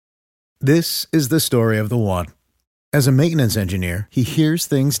This is the story of the one. As a maintenance engineer, he hears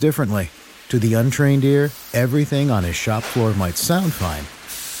things differently. To the untrained ear, everything on his shop floor might sound fine,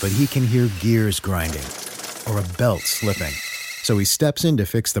 but he can hear gears grinding or a belt slipping. So he steps in to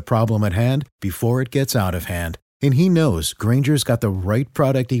fix the problem at hand before it gets out of hand. And he knows Grainger's got the right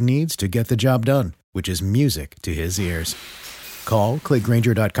product he needs to get the job done, which is music to his ears. Call, click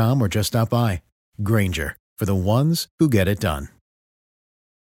Grainger.com, or just stop by. Grainger, for the ones who get it done.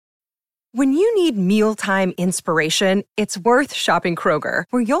 When you need mealtime inspiration, it's worth shopping Kroger,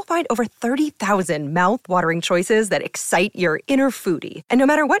 where you'll find over 30,000 mouth-watering choices that excite your inner foodie. And no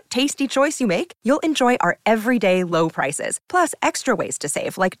matter what tasty choice you make, you'll enjoy our everyday low prices, plus extra ways to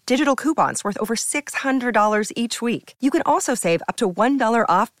save, like digital coupons worth over $600 each week. You can also save up to $1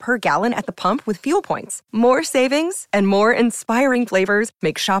 off per gallon at the pump with fuel points. More savings and more inspiring flavors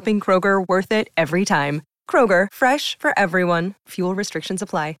make shopping Kroger worth it every time. Kroger, fresh for everyone. Fuel restrictions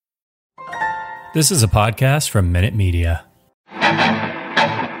apply. This is a podcast from Minute Media.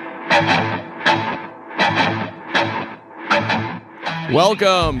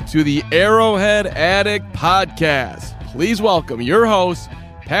 Welcome to the Arrowhead Addict Podcast. Please welcome your hosts,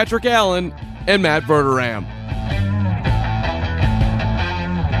 Patrick Allen and Matt Verderam.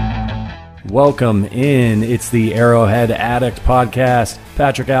 Welcome in. It's the Arrowhead Addict Podcast.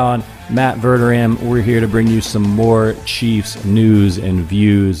 Patrick Allen, Matt Verderam. We're here to bring you some more Chiefs news and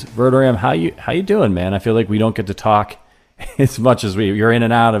views. Verderam, how you doing, man? I feel like we don't get to talk as much as you're in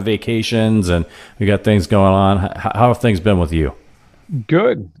and out of vacations, and we got things going on. How have things been with you?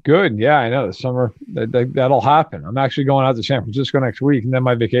 Good. Yeah, I know the summer that'll happen. I'm actually going out to San Francisco next week, and then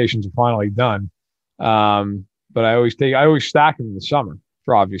my vacations are finally done. But I always stack them in the summer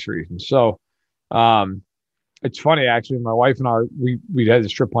for obvious reasons. So, it's funny actually. My wife and I we had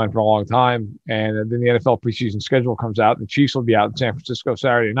this trip planned for a long time, and then the NFL preseason schedule comes out, and the Chiefs will be out in San Francisco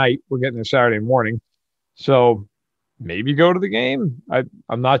Saturday night. We're getting there Saturday morning, so maybe go to the game.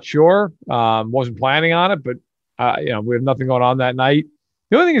 I'm not sure. Wasn't planning on it, but we have nothing going on that night.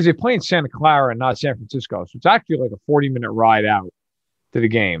 The only thing is they play in Santa Clara and not San Francisco, so it's actually like a 40-minute ride out to the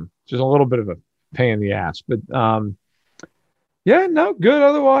game. It's just a little bit of a pain in the ass, but yeah, no, good.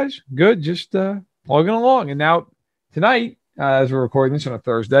 Otherwise, good. Just plugging along. And now tonight, as we're recording this on a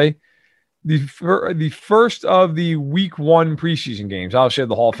Thursday, the first of the Week 1 preseason games. Obviously, had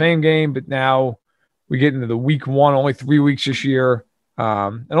the Hall of Fame game, but now we get into the Week 1. Only 3 weeks this year,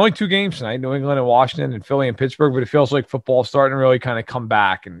 and only 2 games tonight: New England and Washington, and Philly and Pittsburgh. But it feels like football is starting to really kind of come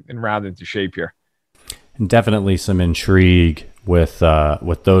back and round into shape here. And definitely some intrigue with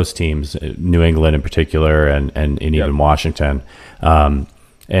those teams, New England in particular, and even Washington.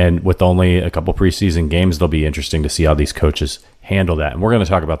 And with only a couple preseason games, it'll be interesting to see how these coaches handle that. And we're going to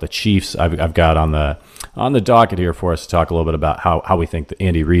talk about the Chiefs. I've got on the docket here for us to talk a little bit about how we think that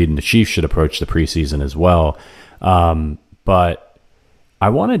Andy Reid and the Chiefs should approach the preseason as well. But I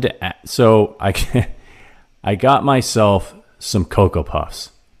wanted to, so I got myself some Cocoa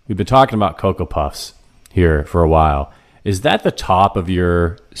Puffs. We've been talking about Cocoa Puffs here for a while. Is that the top of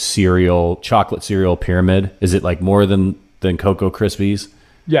your chocolate cereal pyramid? Is it like more than Cocoa Krispies?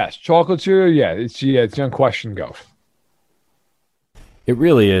 Yes, chocolate cereal. Yeah, it's unquestioned goes. It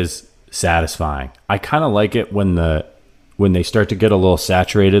really is satisfying. I kind of like it when they start to get a little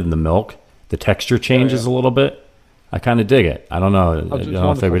saturated in the milk. The texture changes a little bit. I kind of dig it. I don't know. I don't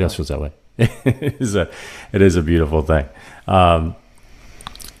know if everybody else feels that way. It is a beautiful thing.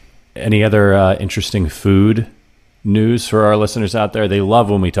 Any other interesting food news for our listeners out there? They love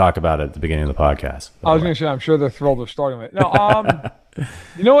when we talk about it at the beginning of the podcast. I was going to say, I'm sure they're thrilled with starting with it. No,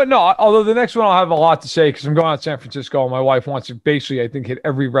 you know what? No, although the next one I'll have a lot to say because I'm going out to San Francisco and my wife wants to basically, I think, hit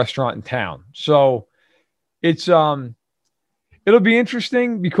every restaurant in town. So it's it'll be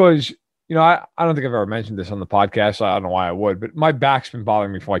interesting because, I don't think I've ever mentioned this on the podcast. I don't know why I would, but my back's been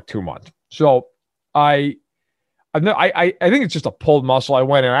bothering me for like 2 months. So I think it's just a pulled muscle. I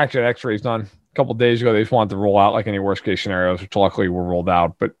went and actually had x-rays done a couple of days ago. They just wanted to rule out like any worst case scenarios, which luckily were ruled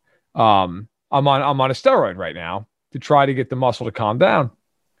out. But I'm on a steroid right now to try to get the muscle to calm down.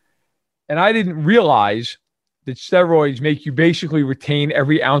 And I didn't realize that steroids make you basically retain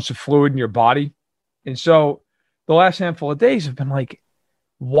every ounce of fluid in your body. And so the last handful of days have been like,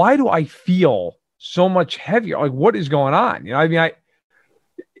 why do I feel so much heavier? Like, what is going on?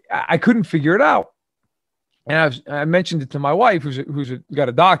 I couldn't figure it out. And I mentioned it to my wife, who's got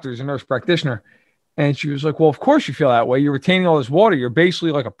a doctor, who's a nurse practitioner. And she was like, well, of course you feel that way. You're retaining all this water. You're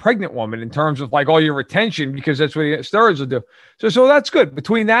basically like a pregnant woman in terms of like all your retention because that's what steroids will do. So that's good.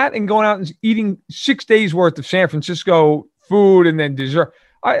 Between that and going out and eating 6 days worth of San Francisco food and then dessert,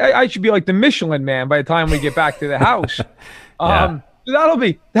 I should be like the Michelin man by the time we get back to the house. That'll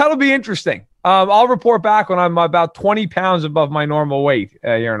be interesting. I'll report back when I'm about 20 pounds above my normal weight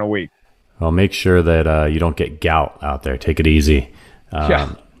here in a week. Well, make sure that you don't get gout out there. Take it easy.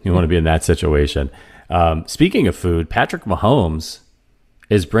 You want to be in that situation. Speaking of food, Patrick Mahomes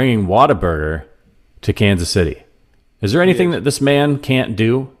is bringing Whataburger to Kansas City. Is there anything that this man can't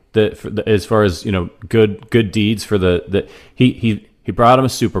do as far as good deeds for he brought him a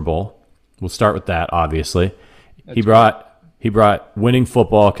Super Bowl? We'll start with that. Obviously, he brought winning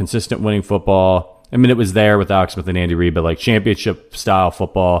football, consistent winning football. I mean, it was there with Alex Smith and Andy Reid, but like championship style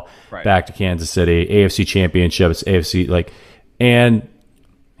football back to Kansas City, AFC championships, and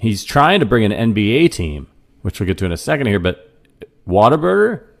he's trying to bring an NBA team, which we'll get to in a second here. But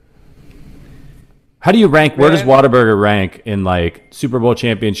Whataburger, how do you rank? Where does Whataburger rank in like Super Bowl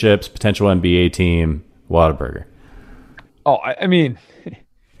championships, potential NBA team? Whataburger. Oh, I mean,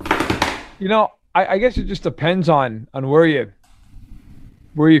 I guess it just depends on where your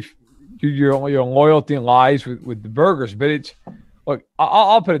loyalty lies with the burgers. But look,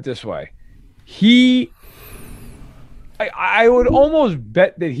 I'll put it this way: I would almost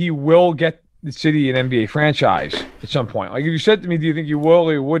bet that he will get the city an NBA franchise at some point. Like if you said to me, do you think you will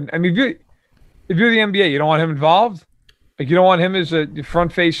or you wouldn't? I mean, if you're the NBA, you don't want him involved. Like you don't want him as a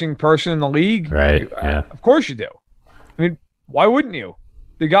front-facing person in the league, right? Yeah, of course you do. I mean, why wouldn't you?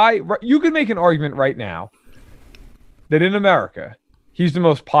 The guy, you could make an argument right now that in America, he's the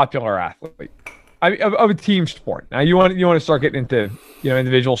most popular athlete of a team sport. Now you want to start getting into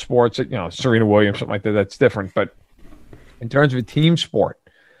individual sports, Serena Williams, something like that. That's different, but in terms of a team sport,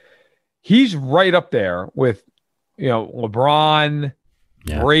 he's right up there with LeBron,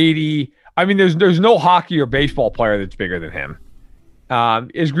 Brady. I mean, there's no hockey or baseball player that's bigger than him.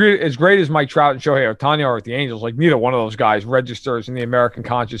 As great as Mike Trout and Shohei Ohtani are with the Angels, like neither one of those guys registers in the American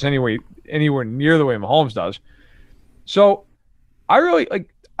conscious anywhere near the way Mahomes does. So I really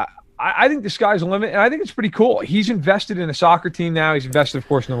I think the sky's the limit, and I think it's pretty cool. He's invested in a soccer team now. He's invested, of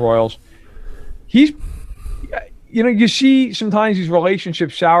course, in the Royals. He's, you see sometimes these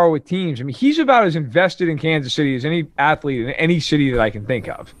relationships sour with teams. I mean, he's about as invested in Kansas City as any athlete in any city that I can think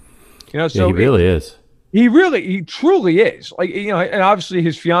of. So he really is. He truly is. Like, and obviously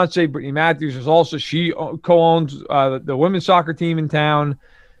his fiance, Brittany Matthews, is also, she co-owns the women's soccer team in town.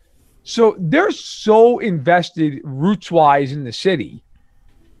 So they're so invested roots-wise in the city.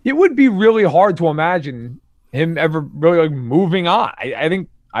 It would be really hard to imagine him ever really moving on. I think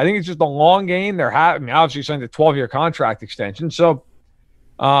it's just a long game. Obviously signed a 12-year contract extension. So,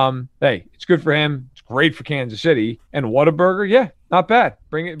 hey, it's good for him. It's great for Kansas City. And Whataburger, yeah, not bad.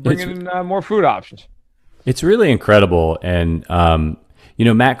 Bring in more food options. It's really incredible. And,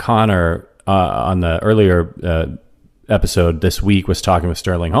 Matt Connor on the earlier episode this week was talking with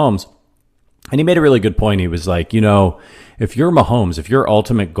Sterling Holmes, and he made a really good point. He was like, if you're Mahomes, if your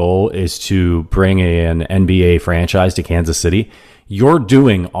ultimate goal is to bring an NBA franchise to Kansas City, you're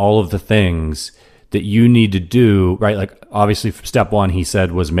doing all of the things that you need to do, right? Like, obviously, step one, he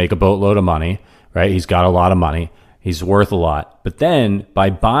said, was make a boatload of money, right? He's got a lot of money. He's worth a lot. But then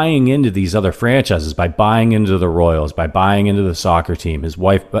by buying into these other franchises, by buying into the Royals, by buying into the soccer team, his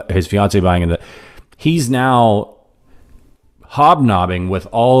fiance buying into, he's now hobnobbing with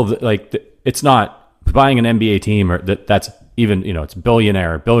all of the, it's not buying an NBA team or that's even, it's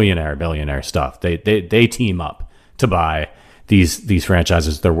billionaire stuff. They team up to buy these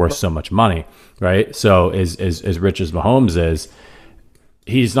franchises. They're worth so much money, right? So as rich as Mahomes is,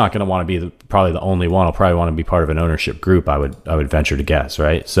 he's not going to want to be probably the only one. He'll probably want to be part of an ownership group. I would venture to guess,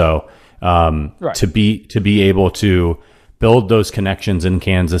 right? So right. to be able to build those connections in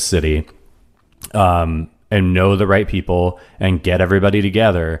Kansas City, and know the right people and get everybody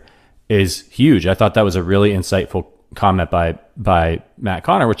together is huge. I thought that was a really insightful comment by Matt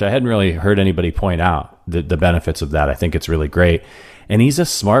Connor, which I hadn't really heard anybody point out the benefits of that. I think it's really great. And he's a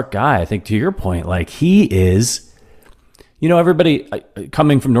smart guy. I think to your point, like he is, everybody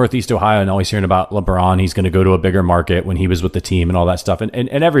coming from Northeast Ohio and always hearing about LeBron, he's going to go to a bigger market when he was with the team and all that stuff. And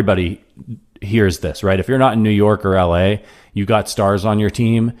everybody hears this, right? If you're not in New York or LA, you got stars on your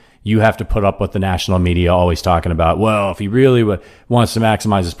team, you have to put up with the national media always talking about, well, if he really wants to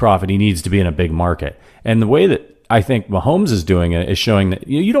maximize his profit, he needs to be in a big market. And the way that I think Mahomes is doing it is showing that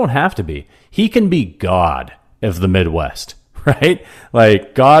you don't have to be. He can be God of the Midwest, right?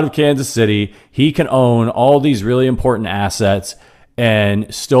 Like God of Kansas City. He can own all these really important assets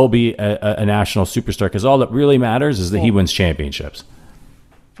and still be a national superstar, because all that really matters is that he wins championships.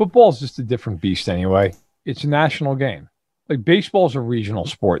 Football is just a different beast anyway. It's a national game. Like baseball is a regional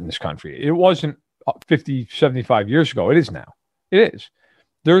sport in this country. It wasn't 50, 75 years ago. It is now. It is.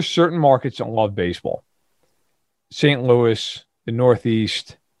 There's certain markets that love baseball. St. Louis, the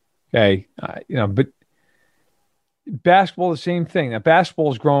Northeast. Okay, but basketball, the same thing. Now,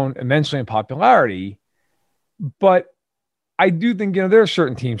 basketball has grown immensely in popularity, but I do think, there are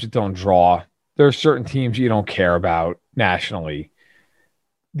certain teams that don't draw. There are certain teams you don't care about nationally.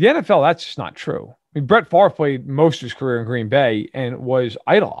 The NFL, that's just not true. I mean, Brett Favre played most of his career in Green Bay and was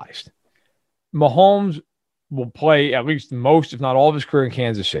idolized. Mahomes will play at least most, if not all, of his career in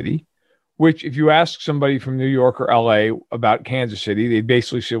Kansas City, which if you ask somebody from New York or LA about Kansas City, they'd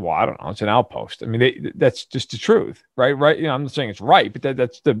basically say, well, I don't know, it's an outpost. I mean, that's just the truth, right? Right. I'm not saying it's right, but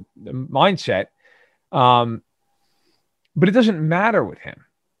that's the mindset. But it doesn't matter with him.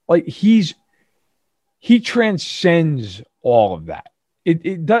 Like he transcends all of that.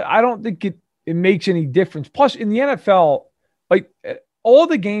 I don't think it makes any difference. Plus, in the NFL, like all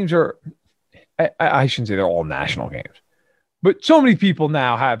the games are, I shouldn't say they're all national games, but so many people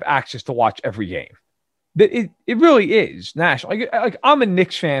now have access to watch every game that it really is national. Like I'm a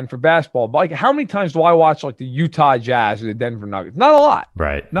Knicks fan for basketball, but like how many times do I watch like the Utah Jazz or the Denver Nuggets? Not a lot.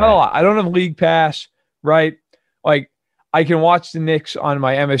 Right. Not a lot. I don't have League Pass, right? Like I can watch the Knicks on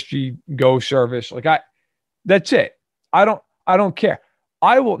my MSG Go service. That's it. I don't care.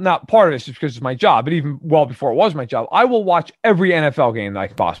 I will not. Part of this is because it's my job, but even well before it was my job, I will watch every NFL game that I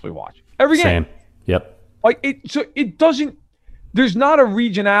can possibly watch. Every game. Same. Yep. Like so it doesn't. There's not a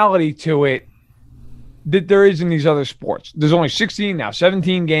regionality to it that there is in these other sports. There's only 16 now,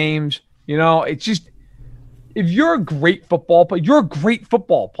 17 games. It's just if you're a great football player, you're a great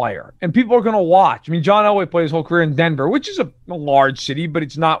football player, and people are going to watch. I mean, John Elway played his whole career in Denver, which is a large city, but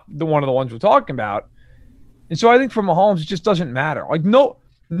it's not one of the ones we're talking about. And so I think for Mahomes, it just doesn't matter. Like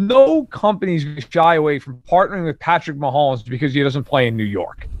no company's going to shy away from partnering with Patrick Mahomes because he doesn't play in New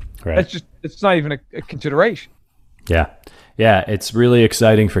York. Right. It's not even a consideration. Yeah. Yeah. It's really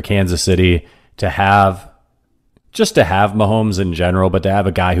exciting for Kansas City to have Mahomes in general, but to have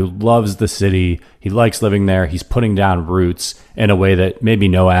a guy who loves the city. He likes living there. He's putting down roots in a way that maybe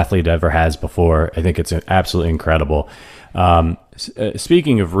no athlete ever has before. I think it's absolutely incredible.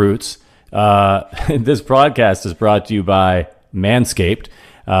 Speaking of roots, this podcast is brought to you by Manscaped.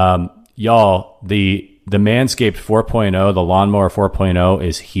 Y'all, the Manscaped 4.0, the Lawnmower 4.0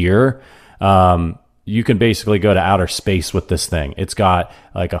 is here. You can basically go to outer space with this thing. It's got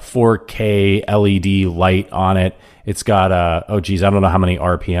like a 4K LED light on it. It's got I don't know how many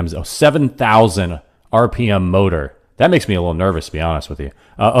RPMs. 7,000 RPM motor. That makes me a little nervous, to be honest with you.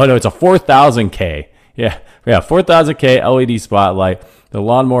 No, it's a 4,000K. Yeah, 4,000K LED spotlight. The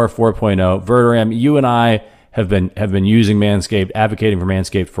Lawnmower 4.0. Verderam, you and I have been using Manscaped, advocating for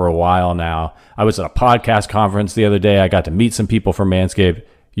Manscaped for a while now. I was at a podcast conference the other day. I got to meet some people from Manscaped.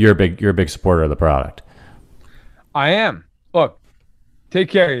 You're a big supporter of the product. I am. Look, take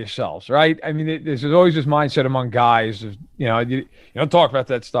care of yourselves, right? I mean, there's always this mindset among guys of, you don't talk about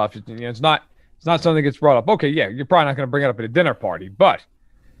that stuff. It's not something that gets brought up. Okay, yeah, you're probably not going to bring it up at a dinner party, but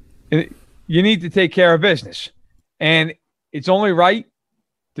you need to take care of business. And it's only right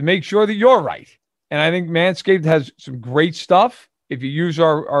to make sure that you're right. And I think Manscaped has some great stuff. If you use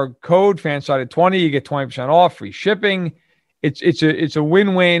our code FANSIDED20, you get 20% off, free shipping. It's a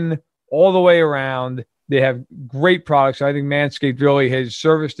win-win all the way around. They have great products. I think Manscaped really has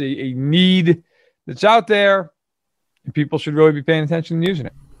serviced a need that's out there, and people should really be paying attention and using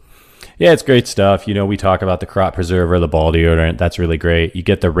it. Yeah, it's great stuff. We talk about the crop preserver, the ball deodorant. That's really great. You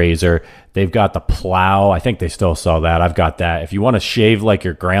get the razor. They've got the plow. I think they still sell that. I've got that. If you want to shave like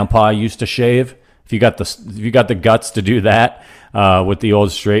your grandpa used to shave, if you got the guts to do that with the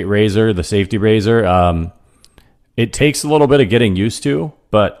old straight razor, the safety razor, it takes a little bit of getting used to,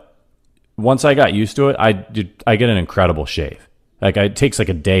 but once I got used to it, I get an incredible shave. It takes like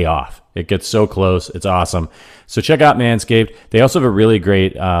a day off. It gets so close. It's awesome. So check out Manscaped. They also have a really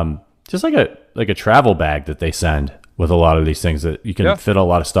great, just like a travel bag that they send with a lot of these things that you can fit a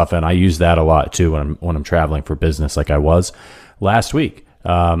lot of stuff in. I use that a lot too when I'm traveling for business, like I was last week.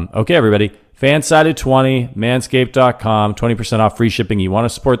 Okay, everybody, FANSIDED20, Manscaped.com, 20% off, free shipping. You want to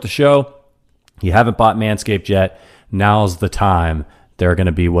support the show? You haven't bought Manscaped yet? Now's the time. They're going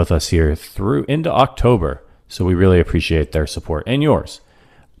to be with us here through into October. So we really appreciate their support and yours.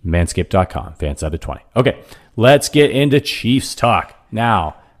 Manscaped.com, FANSIDED20. Okay, let's get into Chiefs talk.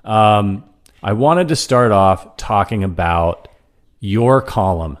 Now, I wanted to start off talking about your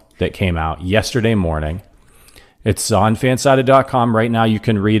column that came out yesterday morning. It's on FANSIDED.com right now. You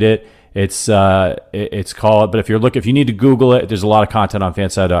can read it. It's called, but if you need to Google it, there's a lot of content on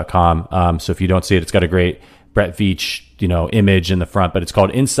FANSIDED.com. So if you don't see it, it's got a great Brett Veach, image in the front, but it's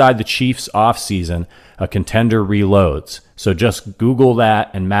called Inside the Chiefs Offseason, a Contender Reloads. So just Google that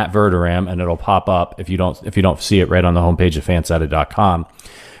and Matt Verderam, and it'll pop up if you don't see it right on the homepage of fansided.com.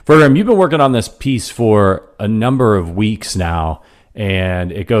 Verderam, you've been working on this piece for a number of weeks now,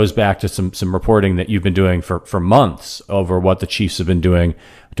 and it goes back to some reporting that you've been doing for months over what the Chiefs have been doing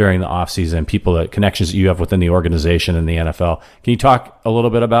during the offseason, connections that you have within the organization and the NFL. Can you talk a little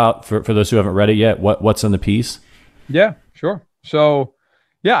bit about, for those who haven't read it yet, what's in the piece? Yeah, sure. So,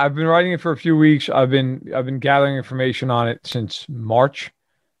 I've been writing it for a few weeks. I've been gathering information on it since March,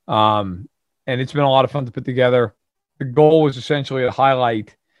 and it's been a lot of fun to put together. The goal was essentially to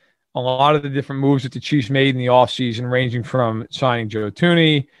highlight a lot of the different moves that the Chiefs made in the offseason, ranging from signing Joe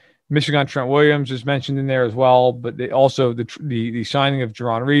Thuney, Michigan Trent Williams is mentioned in there as well, but also the signing of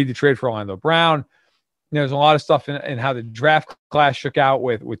Jarran Reed, the trade for Orlando Brown. There's a lot of stuff in how the draft class shook out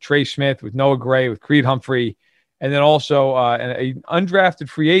with Trey Smith, with Noah Gray, with Creed Humphrey, and then also an undrafted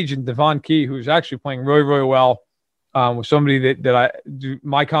free agent, Devon Key, who's actually playing really, really well, with somebody that I do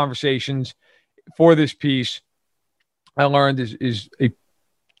my conversations for this piece. I learned is a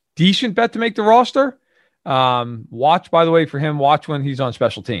decent bet to make the roster. Watch, by the way, for him, watch when he's on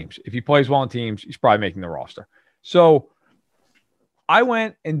special teams. If he plays well on teams, he's probably making the roster. So I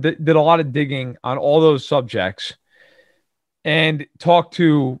went and did a lot of digging on all those subjects and talked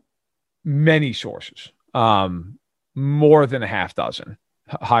to many sources, more than a half dozen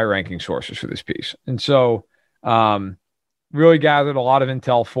high-ranking sources for this piece. And so really gathered a lot of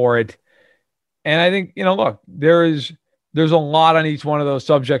intel for it. And I think, look, there's a lot on each one of those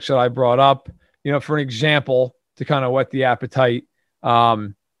subjects that I brought up. For an example, to kind of whet the appetite,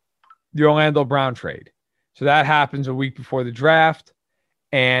 the Orlando Brown trade. So that happens a week before the draft.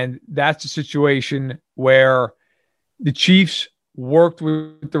 And that's a situation where the Chiefs worked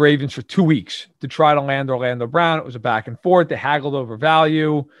with the Ravens for 2 weeks to try to land Orlando Brown. It was a back and forth. They haggled over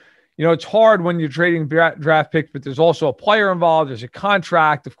value. It's hard when you're trading draft picks, but there's also a player involved. There's a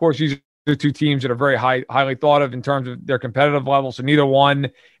contract. Of course, these are two teams that are very highly thought of in terms of their competitive level. So neither one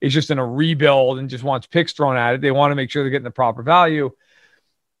is just in a rebuild and just wants picks thrown at it. They want to make sure they're getting the proper value.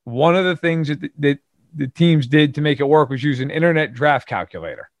 One of the things that the teams did to make it work was use an internet draft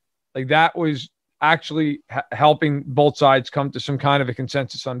calculator. Like that was actually helping both sides come to some kind of a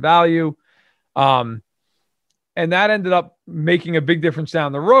consensus on value. And that ended up making a big difference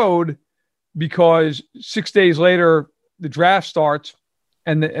down the road because 6 days later, the draft starts.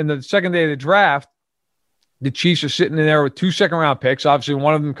 And the second day of the draft, the Chiefs are sitting in there with 2 second-round picks, obviously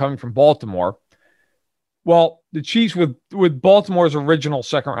one of them coming from Baltimore. Well, the Chiefs, with Baltimore's original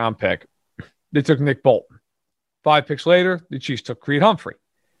second-round pick, they took Nick Bolton. 5 picks later, the Chiefs took Creed Humphrey.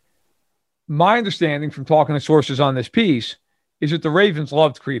 My understanding from talking to sources on this piece is that the Ravens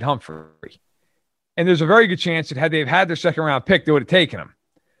loved Creed Humphrey. And there's a very good chance that had they had their second-round pick, they would have taken him.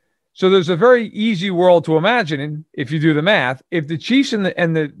 So there's a very easy world to imagine, if you do the math, if the Chiefs and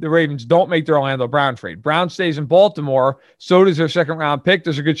the Ravens don't make their Orlando Brown trade, Brown stays in Baltimore, so does their second-round pick,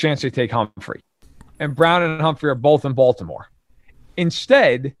 there's a good chance they take Humphrey. And Brown and Humphrey are both in Baltimore.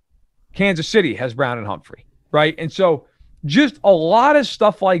 Instead, Kansas City has Brown and Humphrey, right? And so just a lot of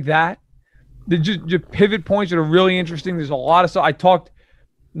stuff like that, just pivot points that are really interesting. There's a lot of stuff.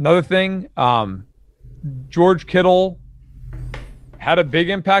 Another thing, George Kittle had a big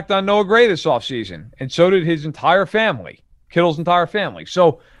impact on Noah Gray this offseason, and so did his entire family, Kittle's entire family.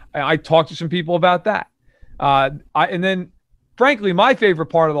 So I talked to some people about that. And then, frankly, my favorite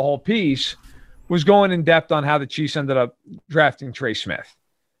part of the whole piece was going in depth on how the Chiefs ended up drafting Trey Smith.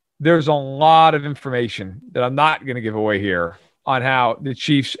 There's a lot of information that I'm not going to give away here on how the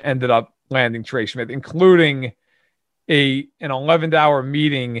Chiefs ended up landing Trey Smith, including an 11-hour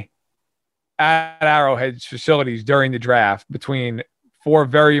meeting at Arrowhead's facilities during the draft between 4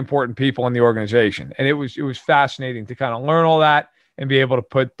 very important people in the organization. And it was fascinating to kind of learn all that and be able to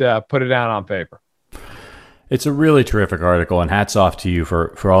put it down on paper. It's a really terrific article, and hats off to you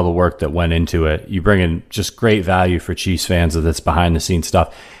for all the work that went into it. You bring in just great value for Chiefs fans of this behind-the-scenes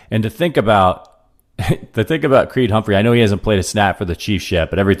stuff. And to think about Creed Humphrey, I know he hasn't played a snap for the Chiefs yet,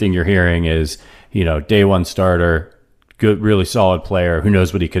 but everything you're hearing is, day one starter, good, really solid player, who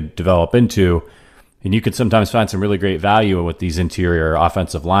knows what he could develop into. And you could sometimes find some really great value with these interior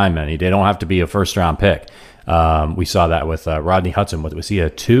offensive linemen. They don't have to be a first-round pick. We saw that with Rodney Hudson. Was he a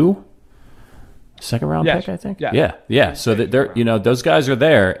 2? Second-round pick, I think? Yeah. So that they're, those guys are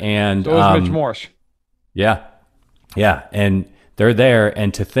there. And so is Mitch Morse. Yeah. And they're there.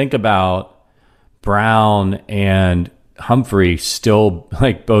 And to think about Brown and Humphrey still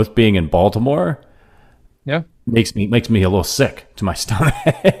both being in Baltimore, makes me a little sick to my stomach.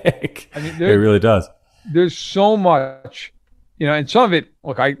 It really does. there's so much, and some of it,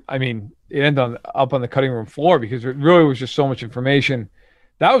 look, I mean, it ended up on the cutting room floor because it really was just so much information.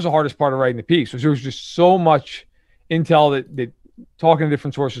 That was the hardest part of writing the piece, was there was just so much intel that talking to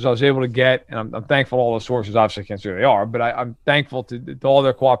different sources I was able to get, and I'm thankful to all those sources. Obviously, I can't say who they are, but I'm thankful to all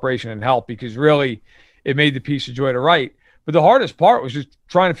their cooperation and help, because really it made the piece a joy to write. But the hardest part was just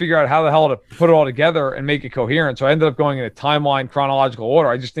trying to figure out how the hell to put it all together and make it coherent. So I ended up going in a timeline, chronological order.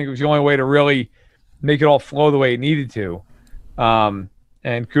 I just think it was the only way to really make it all flow the way it needed to. And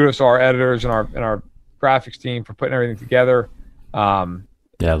kudos to our editors and our graphics team for putting everything together. Yeah,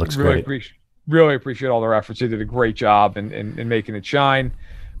 it looks really great. Really appreciate all their efforts. They did a great job in making it shine.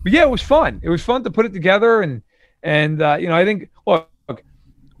 But yeah, it was fun. It was fun to put it together. And I think, look,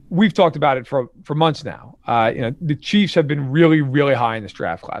 we've talked about it for months now. The Chiefs have been really, really high in this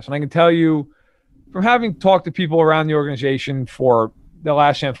draft class. And I can tell you, from having talked to people around the organization for the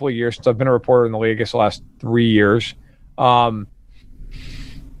last handful of years, since I've been a reporter in the league, I guess the last 3 years,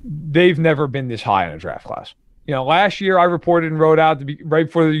 they've never been this high in a draft class. Last year I reported and wrote out right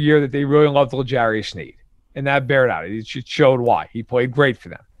before the year that they really loved L'Jarius Sneed, and that bared out. It showed why. He played great for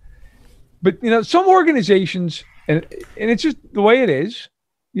them. But some organizations, and it's just the way it is.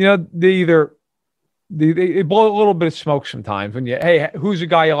 They blow a little bit of smoke sometimes when hey, who's a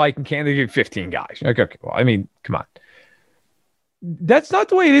guy you like, and can't they give 15 guys? Okay, well, I mean, come on. That's not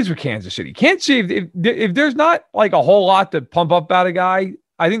the way it is with Kansas City. Kansas City, if there's not like a whole lot to pump up about a guy,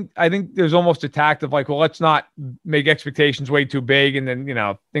 I think there's almost a tact of like, well, let's not make expectations way too big, and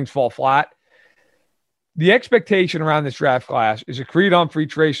then things fall flat. The expectation around this draft class is that Creed Humphrey,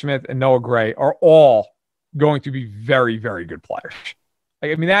 Trey Smith, and Noah Gray are all going to be very, very good players.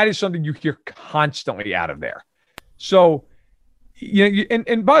 I mean, that is something you hear constantly out of there. So,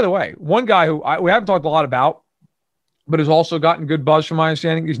 and by the way, one guy who we haven't talked a lot about, but has also gotten good buzz from my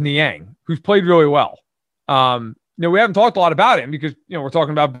understanding, is Niang, who's played really well. We haven't talked a lot about him because, we're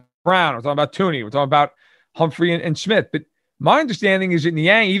talking about Brown, we're talking about Tooney, we're talking about Humphrey and Smith. But my understanding is that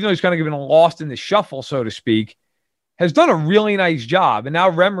Niang, even though he's kind of getting lost in the shuffle, so to speak, has done a really nice job. And now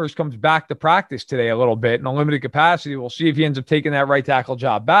Remmers comes back to practice today a little bit in a limited capacity. We'll see if he ends up taking that right tackle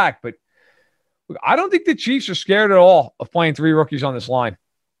job back. But I don't think the Chiefs are scared at all of playing 3 rookies on this line.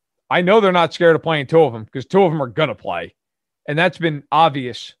 I know they're not scared of playing 2 of them, because 2 of them are going to play. And that's been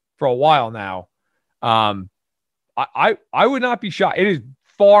obvious for a while now. I would not be shocked. It is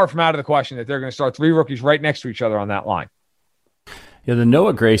far from out of the question that they're going to start 3 rookies right next to each other on that line. Yeah, the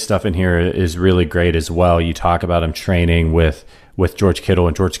Noah Gray stuff in here is really great as well. You talk about him training with George Kittle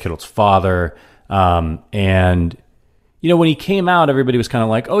and George Kittle's father. And, when he came out, everybody was kind of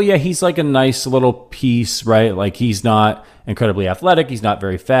like, oh, yeah, he's like a nice little piece, right? Like, he's not incredibly athletic. He's not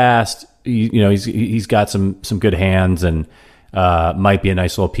very fast. He's got some good hands, and might be a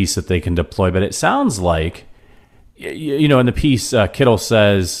nice little piece that they can deploy. But it sounds like, in the piece, Kittle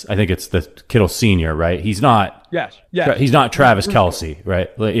says, I think it's the Kittle Senior, right? He's not. Yes. He's not Travis Kelce, right?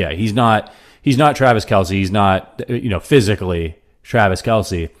 Yeah, he's not Travis Kelce. He's not, physically Travis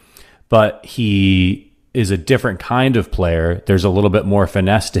Kelce, but he is a different kind of player. There's a little bit more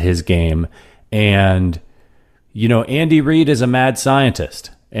finesse to his game, and Andy Reid is a mad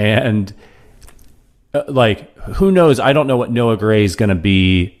scientist, and who knows? I don't know what Noah Gray is going to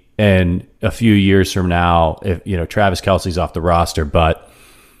be in a few years from now, if Travis Kelce's off the roster. But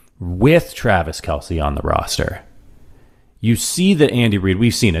with Travis Kelce on the roster, you see that Andy Reid,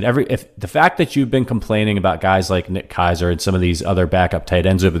 we've seen it. If the fact that you've been complaining about guys like Nick Keiser and some of these other backup tight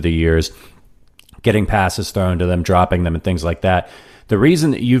ends over the years, getting passes thrown to them, dropping them, and things like that, the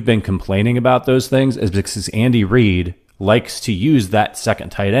reason that you've been complaining about those things is because Andy Reid likes to use that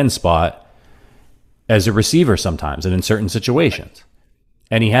second tight end spot as a receiver sometimes and in certain situations.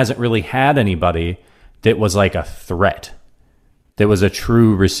 And he hasn't really had anybody that was like a threat, that was a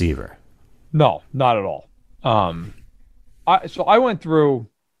true receiver. No, not at all. I went through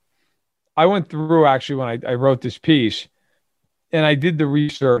actually when I wrote this piece, and I did the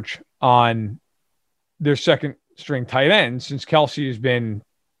research on their second string tight end since Kelce has been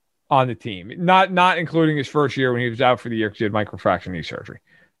on the team, not including his first year when he was out for the year because he had microfracture knee surgery.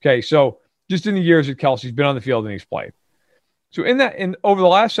 Okay, so just in the years that Kelce's been on the field and he's played. So over the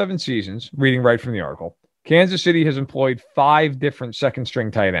last 7 seasons, reading right from the article, Kansas City has employed 5 different second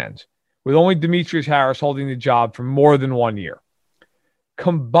string tight ends, with only Demetrius Harris holding the job for more than 1 year.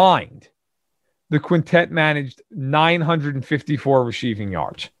 Combined, the quintet managed 954 receiving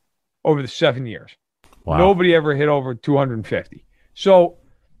yards over the 7 years. Wow. Nobody ever hit over 250. So,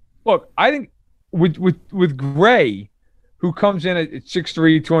 look, I think with Gray, who comes in at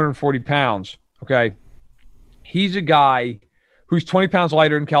 6'3", 240 pounds, okay, he's a guy who's 20 pounds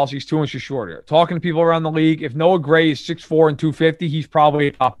lighter than Kelce. He's 2 inches shorter. Talking to people around the league, if Noah Gray is 6'4" and 250, he's probably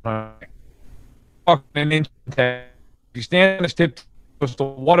a top 100. Talking an inch 10. If you stand on his tip to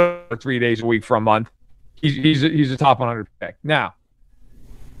 1 or 3 days a week for a month, he's a top 100 pick. Now,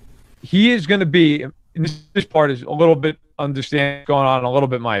 he is going to be, and this part is a little bit understanding going on, a little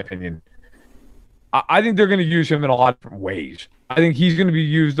bit my opinion. I think they're going to use him in a lot of different ways. I think he's going to be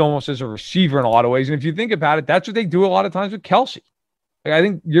used almost as a receiver in a lot of ways. And if you think about it, that's what they do a lot of times with Kelce. Like, I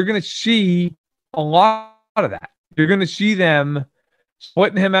think you're going to see a lot of that. You're going to see them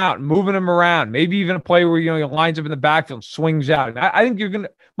splitting him out and moving him around. Maybe even a play where, he lines up in the backfield, swings out. And I think you're going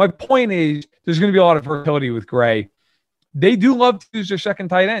to, my point is there's going to be a lot of versatility with Gray. They do love to use their second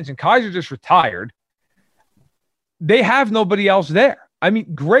tight ends, and Kaiser just retired. They have nobody else there. I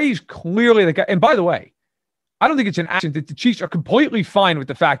mean, Gray's clearly the guy. And by the way, I don't think it's an accident that the Chiefs are completely fine with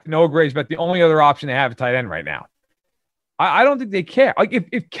the fact that Noah Gray's about the only other option they have at tight end right now. I don't think they care. Like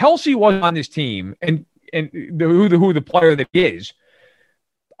if Kelce was on this team and who the player that he is,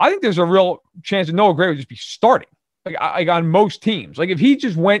 I think there's a real chance that Noah Gray would just be starting like on most teams. Like if he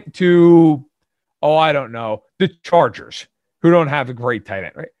just went to, I don't know, the Chargers, who don't have a great tight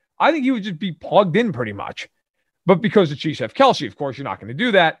end, right? I think he would just be plugged in pretty much. But because the Chiefs have Kelce, of course, you're not going to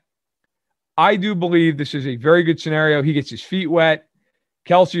do that. I do believe this is a very good scenario. He gets his feet wet.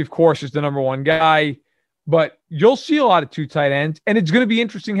 Kelce, of course, is the number one guy. But you'll see a lot of 2 tight ends, and it's going to be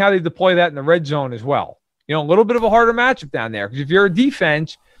interesting how they deploy that in the red zone as well. A little bit of a harder matchup down there. Because if you're a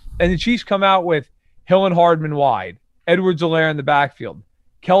defense and the Chiefs come out with Hill and Hardman wide, Edwards-Helaire in the backfield,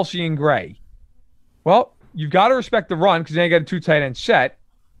 Kelce and Gray, well, you've got to respect the run because they ain't got a 2 tight end set.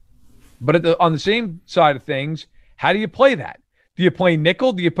 But on the same side of things, how do you play that? Do you play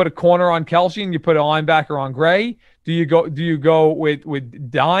nickel? Do you put a corner on Kelce and you put a linebacker on Gray? Do you go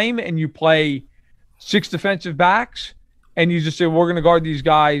with dime and you play 6 defensive backs and you just say we're going to guard these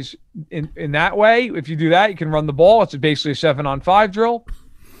guys in that way? If you do that, you can run the ball. It's basically a 7-on-5 drill.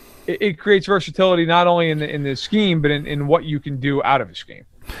 It creates versatility not only in the scheme but in what you can do out of a scheme.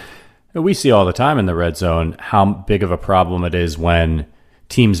 We see all the time in the red zone how big of a problem it is when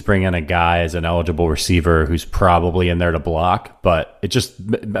teams bring in a guy as an eligible receiver who's probably in there to block, but it just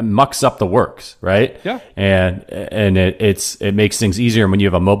mucks up the works, right? Yeah. And it makes things easier when you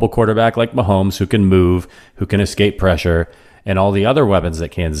have a mobile quarterback like Mahomes who can move, who can escape pressure, and all the other weapons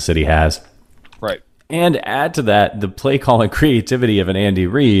that Kansas City has. Right. And add to that the play calling creativity of an Andy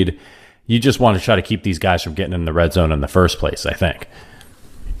Reid. You just want to try to keep these guys from getting in the red zone in the first place, I think.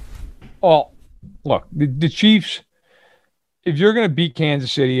 Well, look, the Chiefs, if you're going to beat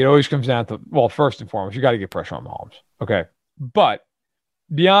Kansas City, it always comes down to, well, first and foremost, you got to get pressure on Mahomes. Okay. But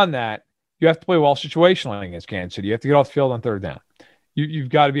beyond that, you have to play well situationally against Kansas City. You have to get off the field on third down. You've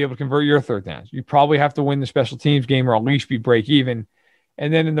got to be able to convert your third downs. You probably have to win the special teams game or at least be break even.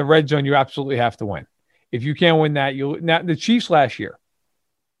 And then in the red zone, you absolutely have to win. If you can't win that, now the Chiefs last year,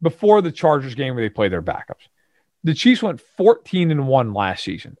 before the Chargers game where they played their backups, the Chiefs went 14-1 last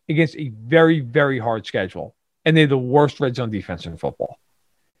season against a very, very hard schedule. And they're the worst red zone defense in football.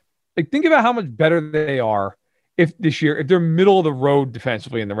 Like, think about how much better they are if they're middle of the road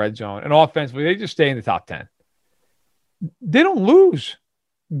defensively in the red zone and offensively, they just stay in the top 10. They don't lose.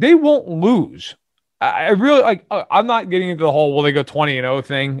 They won't lose. I really like, I'm not getting into the whole, will they go 20-0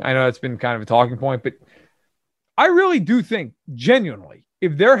 thing? I know that's been kind of a talking point, but I really do think genuinely,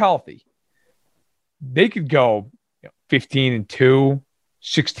 if they're healthy, they could go 15-2,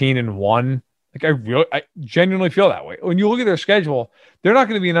 16-1. Like I genuinely feel that way. When you look at their schedule, they're not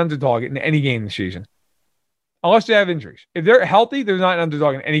going to be an underdog in any game this season, unless they have injuries. If they're healthy, they're not an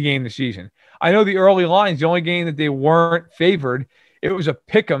underdog in any game this season. I know the early lines, the only game that they weren't favored, it was a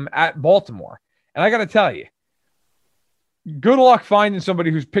pick'em at Baltimore. And I got to tell you, good luck finding somebody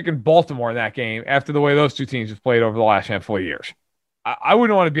who's picking Baltimore in that game after the way those two teams have played over the last handful of years. I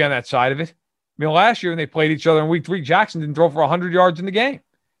wouldn't want to be on that side of it. I mean, last year when they played each other in week 3, Jackson didn't throw for 100 yards in the game.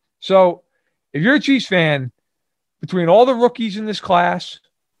 So if you're a Chiefs fan, between all the rookies in this class,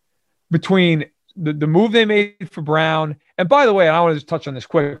 between the move they made for Brown, and by the way, I want to just touch on this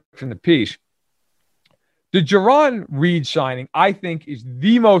quick from the piece. The Jarran Reed signing, I think, is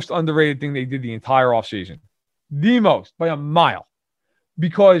the most underrated thing they did the entire offseason. The most, by a mile.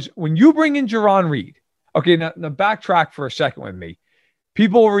 Because when you bring in Jarran Reed, okay, now backtrack for a second with me.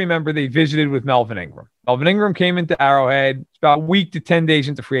 People will remember they visited with Melvin Ingram. Melvin Ingram came into Arrowhead. It's about a week to 10 days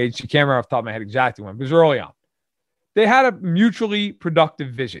into free agency. Can't remember off the top of my head exactly when, but it was early on. They had a mutually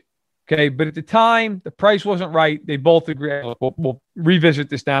productive visit. Okay, but at the time, the price wasn't right. They both agreed. We'll revisit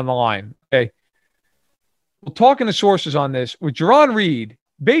this down the line. Okay. Well, talking to sources on this, with Jarran Reed,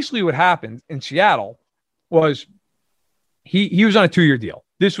 basically what happened in Seattle was he was on a 2-year deal.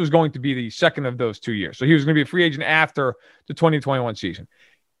 This was going to be the second of those 2 years. So he was going to be a free agent after the 2021 season.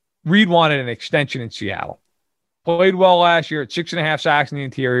 Reed wanted an extension in Seattle. Played well last year at 6.5 sacks in the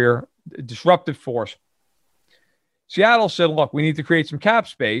interior, a disruptive force. Seattle said, look, we need to create some cap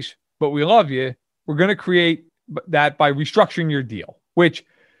space, but we love you. We're going to create that by restructuring your deal, which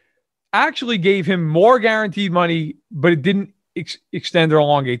actually gave him more guaranteed money, but it didn't extend or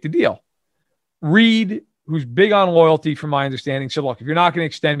elongate the deal. Reed, who's big on loyalty from my understanding, said, look, if you're not going to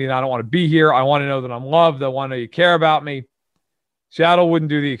extend me, then I don't want to be here. I want to know that I'm loved. I want to know you care about me. Seattle wouldn't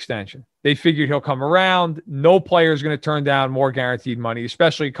do the extension. They figured he'll come around. No player is going to turn down more guaranteed money,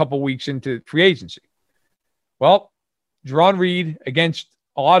 especially a couple weeks into free agency. Well, Jarran Reed, against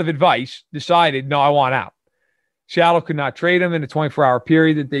a lot of advice, decided, no, I want out. Seattle could not trade him in a 24-hour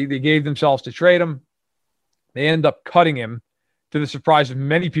period that they gave themselves to trade him. They end up cutting him, to the surprise of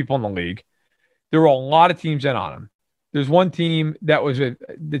many people in the league. There were a lot of teams in on him. There's one team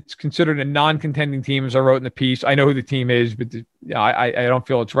that's considered a non-contending team, as I wrote in the piece. I know who the team is, but I don't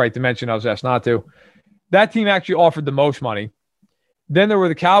feel it's right to mention. I was asked not to. That team actually offered the most money. Then there were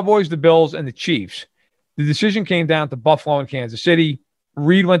the Cowboys, the Bills, and the Chiefs. The decision came down to Buffalo and Kansas City.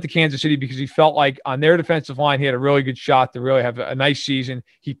 Reed went to Kansas City because he felt like on their defensive line, he had a really good shot to really have a nice season.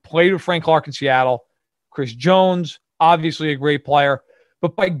 He played with Frank Clark in Seattle. Chris Jones, obviously a great player.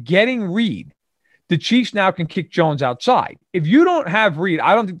 But by getting Reed, the Chiefs now can kick Jones outside. If you don't have Reed,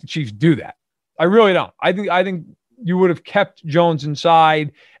 I don't think the Chiefs do that. I really don't. I think you would have kept Jones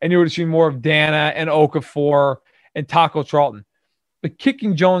inside, and you would have seen more of Dana and Okafor and Taco Charlton. But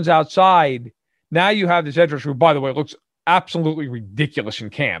kicking Jones outside, now you have this edge rusher who, by the way, looks absolutely ridiculous in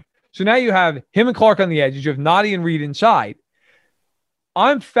camp. So now you have him and Clark on the edges. You have Nadi and Reed inside.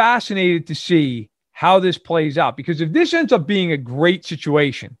 I'm fascinated to see how this plays out, because if this ends up being a great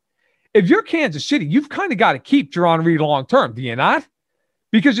situation, if you're Kansas City, you've kind of got to keep Jarran Reed long term, do you not?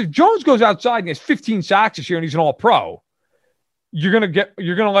 Because if Jones goes outside and has 15 sacks this year and he's an all-pro, you're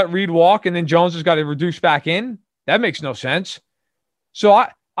gonna let Reed walk and then Jones has got to reduce back in. That makes no sense. So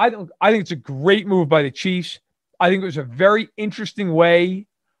I think it's a great move by the Chiefs. I think it was a very interesting way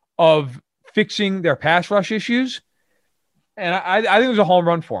of fixing their pass rush issues. And I think it was a home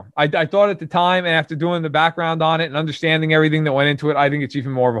run for him. I thought at the time, and after doing the background on it and understanding everything that went into it, I think it's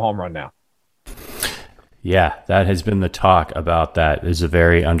even more of a home run now. Yeah, that has been the talk about that. It's a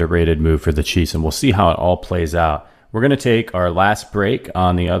very underrated move for the Chiefs, and we'll see how it all plays out. We're going to take our last break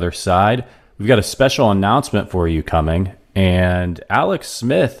on the other side. We've got a special announcement for you coming, and Alex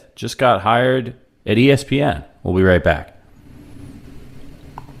Smith just got hired at ESPN. We'll be right back.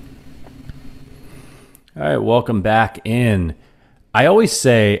 All right, welcome back in. I always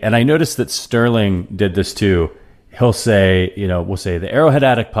say, and I noticed that Sterling did this too, he'll say, we'll say the Arrowhead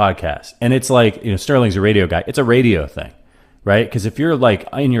Addict podcast. And it's like, Sterling's a radio guy. It's a radio thing, right? Because if you're like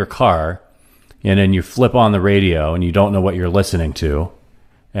in your car and then you flip on the radio and you don't know what you're listening to,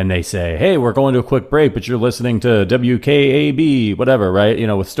 and they say, hey, we're going to a quick break, but you're listening to WKAB, whatever, right?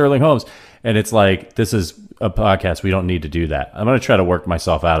 With Sterling Holmes. And it's like, this is a podcast. We don't need to do that. I'm going to try to work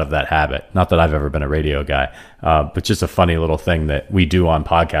myself out of that habit. Not that I've ever been a radio guy, but just a funny little thing that we do on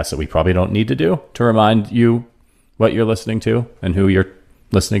podcasts that we probably don't need to do to remind you what you're listening to and who you're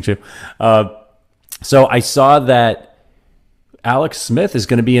listening to. So I saw that Alex Smith is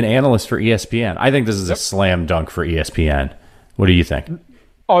going to be an analyst for ESPN. I think this is a slam dunk for ESPN. What do you think?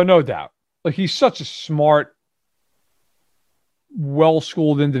 Oh, no doubt. Like, he's such a smart,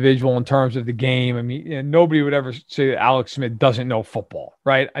 well-schooled individual in terms of the game. I mean, nobody would ever say that Alex Smith doesn't know football,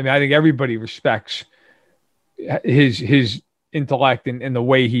 right? I mean, I think everybody respects his intellect and the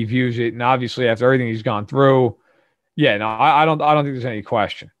way he views it. And obviously, after everything he's gone through, I don't think there's any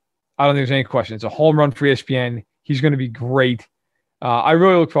question. I don't think there's any question. It's a home run for ESPN. He's going to be great. I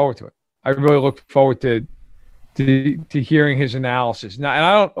really look forward to it. I really look forward to hearing his analysis. Now, and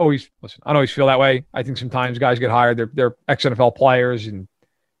I don't always feel that way. I think sometimes guys get hired. They're ex-NFL players, and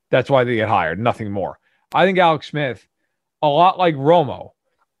that's why they get hired, nothing more. I think Alex Smith, a lot like Romo,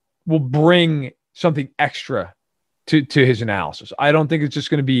 will bring something extra to his analysis. I don't think it's just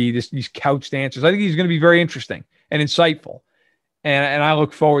going to be these couched answers. I think he's going to be very interesting and insightful. And I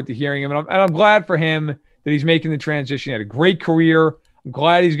look forward to hearing him. And I'm glad for him that he's making the transition. He had a great career. I'm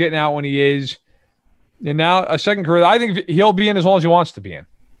glad he's getting out when he is. And now a second career, I think he'll be in as long as he wants to be in.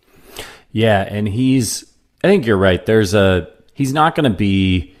 Yeah, and I think you're right. He's not going to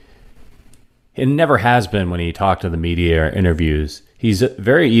be, it never has been when he talked to the media or interviews. He's a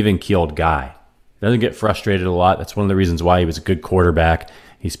very even-keeled guy. Doesn't get frustrated a lot. That's one of the reasons why he was a good quarterback.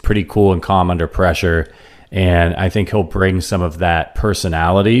 He's pretty cool and calm under pressure. And I think he'll bring some of that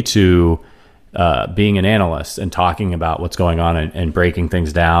personality to being an analyst and talking about what's going on and breaking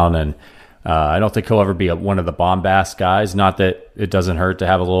things down. And I don't think he'll ever be one of the bombast guys. Not that it doesn't hurt to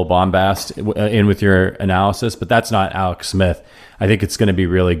have a little bombast in with your analysis, but that's not Alex Smith. I think it's going to be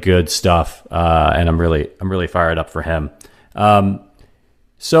really good stuff, and I'm really fired up for him.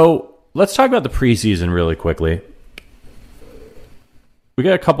 So let's talk about the preseason really quickly. We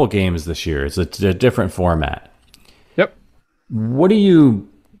got a couple games this year. It's a different format. Yep. What do you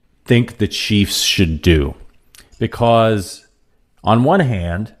think the Chiefs should do? Because on one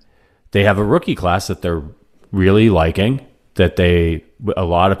hand, they have a rookie class that they're really liking, that a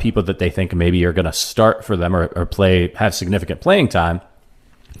lot of people that they think maybe are going to start for them or have significant playing time.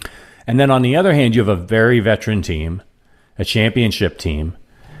 And then on the other hand, you have a very veteran team, a championship team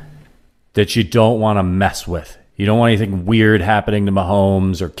that you don't want to mess with. You don't want anything weird happening to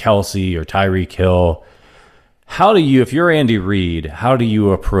Mahomes or Kelsey or Tyreek Hill. How do you, if you're Andy Reid, how do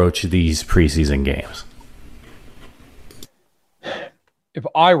you approach these preseason games? If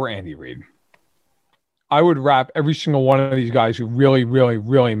I were Andy Reid, I would wrap every single one of these guys who really, really,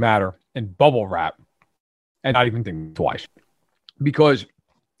 really matter in bubble wrap and not even think twice. Because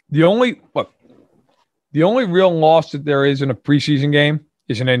the only real loss that there is in a preseason game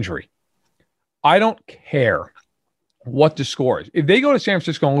is an injury. I don't care what the score is. If they go to San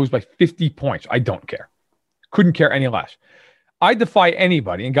Francisco and lose by 50 points, I don't care. Couldn't care any less. I defy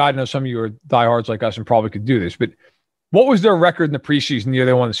anybody, and God knows some of you are diehards like us and probably could do this, but what was their record in the preseason the year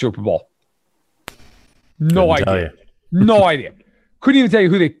they won the Super Bowl? No idea. No idea. Couldn't even tell you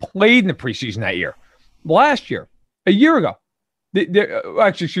who they played in the preseason that year. Last year, a year ago,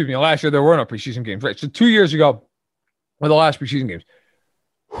 last year there were no preseason games, right? So 2 years ago were the last preseason games.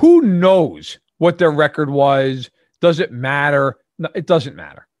 Who knows what their record was? Does it matter? No, it doesn't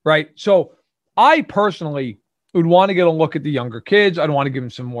matter, right? So I personally would want to get a look at the younger kids. I'd want to give them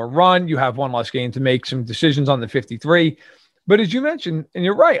some more run. You have one less game to make some decisions on the 53. But as you mentioned, and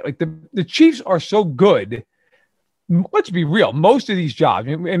you're right, like the Chiefs are so good. Let's be real. Most of these jobs,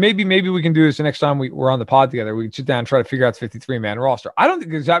 and maybe we can do this the next time we're on the pod together. We can sit down and try to figure out the 53-man roster. I don't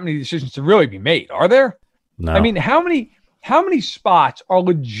think there's that many decisions to really be made, are there? No. I mean, how many spots are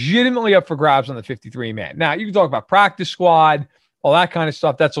legitimately up for grabs on the 53-man? Now, you can talk about practice squad, all that kind of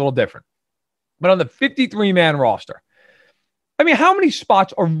stuff. That's a little different. But on the 53-man roster, I mean, how many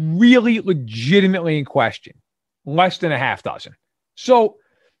spots are really legitimately in question? Less than a half dozen. So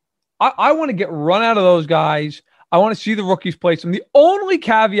I want to get run out of those guys. I want to see the rookies play some. The only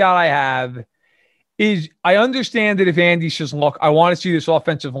caveat I have is I understand that if Andy says, look, I want to see this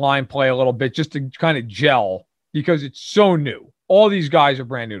offensive line play a little bit just to kind of gel because it's so new. All these guys are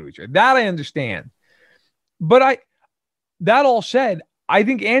brand new to each other. That I understand. But that all said, I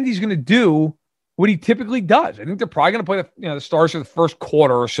think Andy's going to do what he typically does. I think they're probably going to play the Stars for the first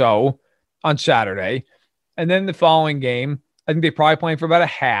quarter or so on Saturday. And then the following game, I think they're probably playing for about a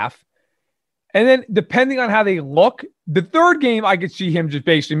half. And then depending on how they look, the third game, I could see him just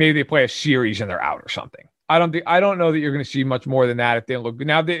basically maybe they play a series and they're out or something. I don't know that you're going to see much more than that if they look good.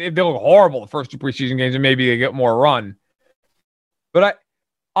 Now, if they look horrible the first two preseason games, and maybe they get more run. But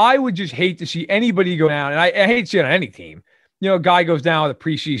I would just hate to see anybody go down, and I hate to see it on any team. A guy goes down with a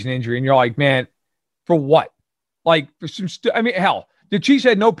preseason injury, and you're like, man, for what? Like, for some hell, the Chiefs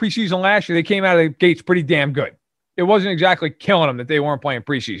had no preseason last year. They came out of the gates pretty damn good. It wasn't exactly killing them that they weren't playing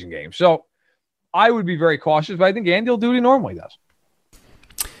preseason games. So I would be very cautious, but I think Andy will do what he normally does.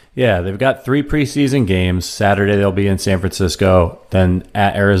 Yeah, they've got 3 preseason games. Saturday they'll be in San Francisco, then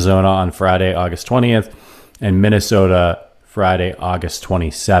at Arizona on Friday, August 20th, and Minnesota Friday, August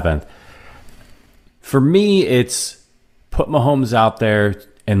 27th. For me, it's put Mahomes out there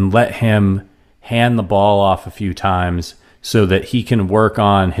and let him hand the ball off a few times so that he can work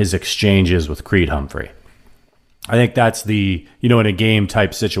on his exchanges with Creed Humphrey. I think that's the, in a game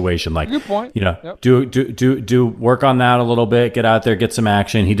type situation, like, good point. Yep. do work on that a little bit, get out there, get some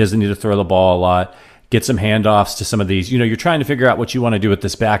action. He doesn't need to throw the ball a lot, get some handoffs to some of these, you're trying to figure out what you want to do with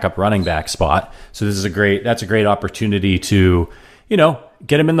this backup running back spot. So that's a great opportunity to,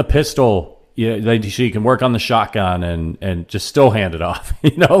 get him in the pistol. So you can work on the shotgun and just still hand it off.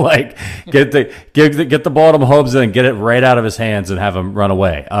 Get the ball to Mahomes and get it right out of his hands and have him run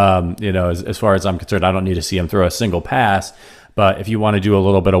away. As far as I'm concerned, I don't need to see him throw a single pass. But if you want to do a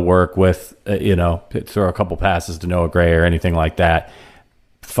little bit of work with, throw a couple passes to Noah Gray or anything like that,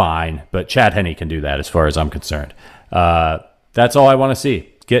 fine. But Chad Henne can do that as far as I'm concerned. That's all I want to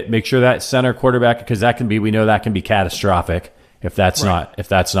see. Make sure that center quarterback, because we know that can be catastrophic if that's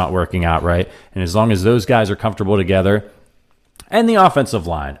not working out right. And as long as those guys are comfortable together, and the offensive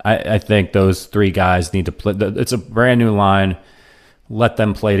line, I think those 3 guys need to play. It's a brand new line. let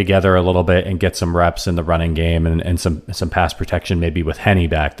them play together a little bit and get some reps in the running game and some pass protection maybe with Henny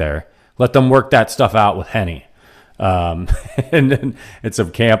back there. Let them work that stuff out with Henny. And then it's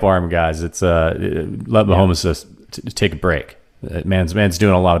some camp arm guys. It's let Mahomes just take a break. Man's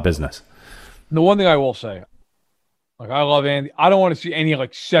doing a lot of business. The one thing I will say, like, I love Andy. I don't want to see any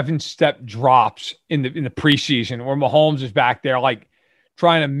like 7-step drops in the preseason where Mahomes is back there like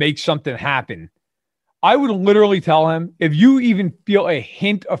trying to make something happen. I would literally tell him, if you even feel a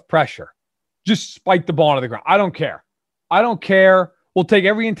hint of pressure, just spike the ball onto the ground. I don't care. We'll take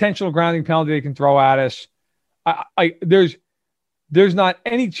every intentional grounding penalty they can throw at us. There's not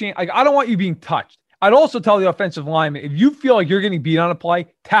any chance. Like, I don't want you being touched. I'd also tell the offensive lineman, if you feel like you're getting beat on a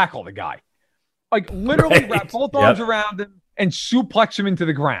play, tackle the guy. Like, literally wrap both arms around him and suplex him into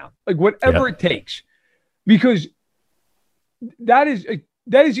the ground. Like, whatever it takes. Because that is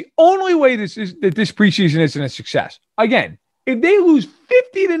the only way this preseason isn't a success. Again, if they lose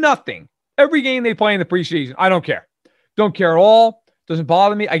 50-0 every game they play in the preseason, I don't care. Don't care at all. Doesn't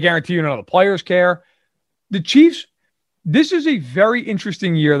bother me. I guarantee you none of the players care. The Chiefs, this is a very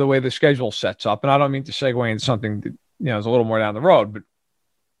interesting year, the way the schedule sets up. And I don't mean to segue into something that is a little more down the road, but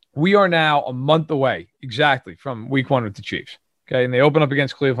we are now a month away exactly from week 1 with the Chiefs. Okay. And they open up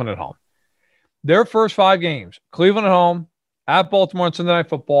against Cleveland at home. Their first 5 games, Cleveland at home, at Baltimore on Sunday Night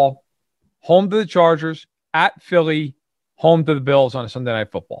Football, home to the Chargers, at Philly, home to the Bills on a Sunday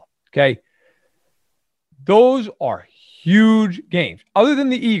Night Football. Okay. Those are huge games. Other than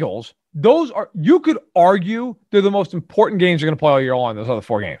the Eagles, you could argue they're the most important games you're going to play all year long, those other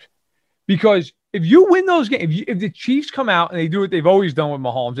 4 games. Because if you win those games, if the Chiefs come out and they do what they've always done with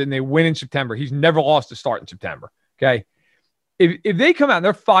Mahomes and they win in September, he's never lost a start in September. Okay. If they come out and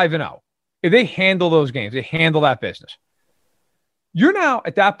they're 5-0, if they handle those games, they handle that business. You're now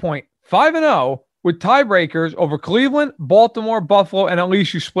at that point 5-0 with tiebreakers over Cleveland, Baltimore, Buffalo, and at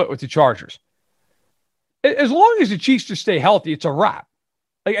least you split with the Chargers. As long as the Chiefs just stay healthy, it's a wrap.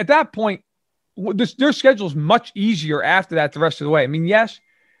 Like, at that point, their schedule is much easier after that the rest of the way. I mean, yes,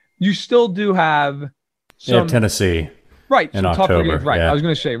 you still do have Tennessee, right? In October, games, right? Yeah. I was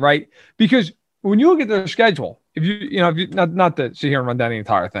going to say, right, because when you look at their schedule, if you not to sit here and run down the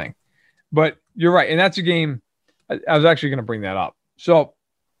entire thing, but you're right, and that's a game. I was actually going to bring that up. So,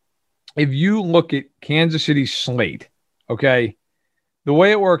 if you look at Kansas City's slate, okay, the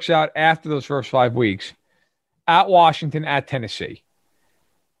way it works out after those first 5 weeks, at Washington, at Tennessee.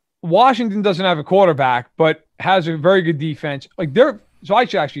 Washington doesn't have a quarterback, but has a very good defense. So I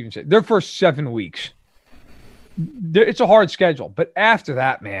should actually even say their first 7 weeks, it's a hard schedule. But after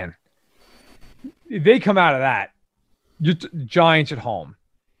that, man, if they come out of that, Giants at home,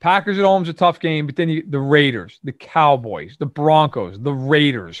 Packers at home is a tough game, but then the Raiders, the Cowboys, the Broncos, the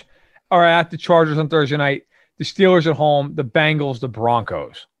Raiders are at the Chargers on Thursday night, the Steelers at home, the Bengals, the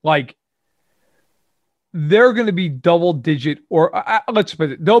Broncos. Like, they're going to be double digit, or let's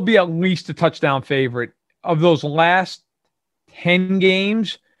put it, they'll be at least a touchdown favorite of those last 10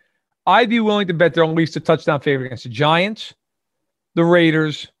 games. I'd be willing to bet they're at least a touchdown favorite against the Giants, the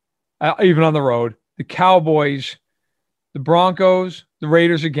Raiders, even on the road, the Cowboys, the Broncos, the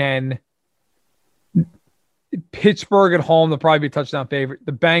Raiders again, Pittsburgh at home, they'll probably be a touchdown favorite,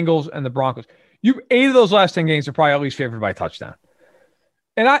 the Bengals and the Broncos. 8 of those last 10 games are probably at least favored by a touchdown.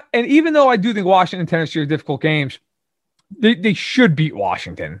 And even though I do think Washington and Tennessee are difficult games, they should beat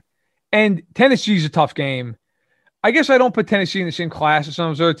Washington. And Tennessee's a tough game. I guess I don't put Tennessee in the same class as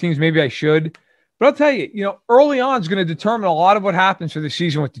some of those other teams. Maybe I should. But I'll tell you, early on is going to determine a lot of what happens for the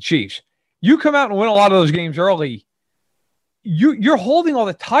season with the Chiefs. You come out and win a lot of those games early, you're holding all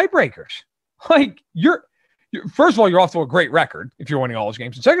the tiebreakers. Like, first of all, you're off to a great record if you're winning all those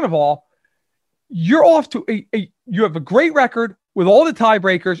games. And second of all, you're off to you have a great record with all the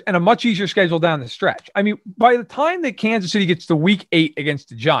tiebreakers and a much easier schedule down the stretch. I mean, by the time that Kansas City gets to week 8 against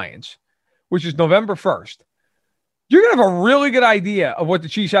the Giants, which is November 1st, you're going to have a really good idea of what the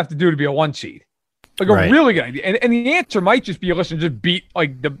Chiefs have to do to be a 1 seed. Like, a really good idea. And the answer might just be, listen, just beat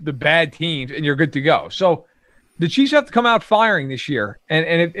like the bad teams and you're good to go. So the Chiefs have to come out firing this year.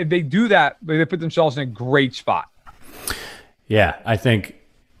 And if they do that, they put themselves in a great spot. Yeah, I think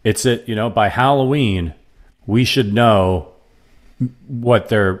it's by Halloween, we should know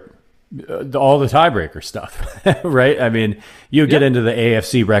what all the tiebreaker stuff, right? I mean, you get into the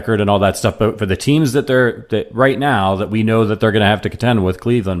AFC record and all that stuff, but for the teams that right now that we know that they're going to have to contend with,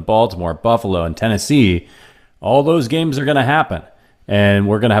 Cleveland, Baltimore, Buffalo, and Tennessee, all those games are going to happen. And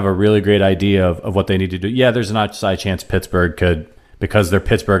we're going to have a really great idea of what they need to do. Yeah, there's an outside chance Pittsburgh could, because they're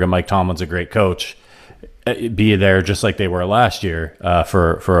Pittsburgh and Mike Tomlin's a great coach, be there just like they were last year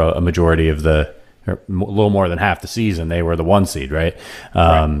for a majority of the or a little more than half the season, they were the 1 seed, right?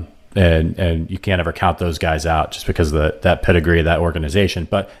 Right. And you can't ever count those guys out just because of that pedigree of that organization.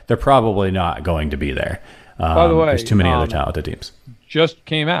 But they're probably not going to be there. By the way, there's too many other talented teams. Just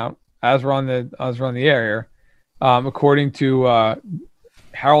came out as we're on the air here, according to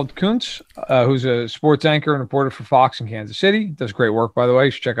Harold Kuntz, who's a sports anchor and reporter for Fox in Kansas City. Does great work, by the way.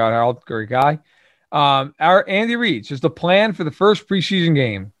 You should check out Harold, great guy. Our Andy Reid says the plan for the first preseason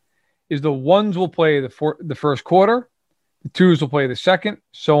game is the ones will play the first quarter, the twos will play the second,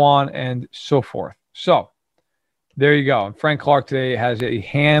 so on and so forth. So there you go. And Frank Clark today has a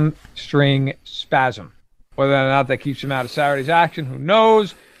hamstring spasm. Whether or not that keeps him out of Saturday's action, who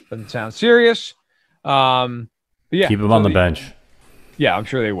knows? Doesn't sound serious. But yeah, keep him on the bench. Yeah, I'm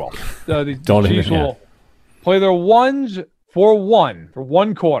sure they will. The Don't Chiefs even, will play their ones for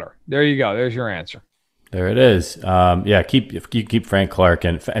one quarter. There you go. There's your answer. There it is. Keep Frank Clark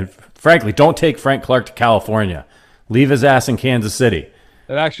and frankly, don't take Frank Clark to California. Leave his ass in Kansas City.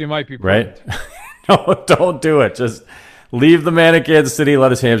 That actually might be right. No, don't do it. Just leave the man in Kansas City.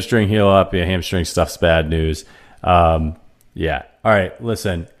 Let his hamstring heal up. Yeah, hamstring stuff's bad news. Yeah. All right.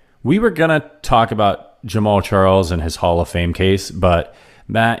 Listen, we were gonna talk about Jamaal Charles and his Hall of Fame case, but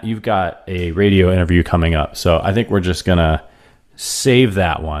Matt, you've got a radio interview coming up, so I think we're just gonna save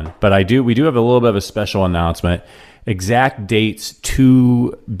that one. But we do have a little bit of a special announcement. Exact dates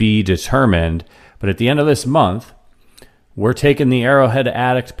to be determined, but at the end of this month, we're taking the Arrowhead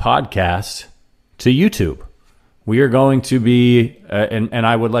Addict podcast to YouTube. We are going to be, and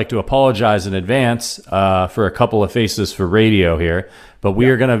I would like to apologize in advance for a couple of faces for radio here, but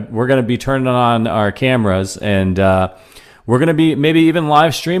we're gonna be turning on our cameras, and we're gonna be maybe even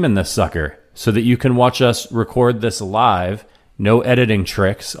live streaming this sucker so that you can watch us record this live. No editing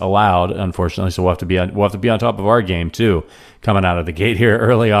tricks allowed, unfortunately. So we'll have to be on top of our game too, coming out of the gate here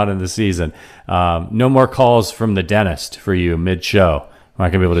early on in the season. No more calls from the dentist for you mid-show. We're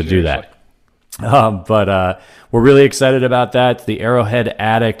not gonna be able to do that. But we're really excited about that. It's the Arrowhead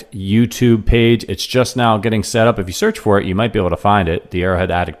Addict YouTube page. It's just now getting set up. If you search for it, you might be able to find it. The Arrowhead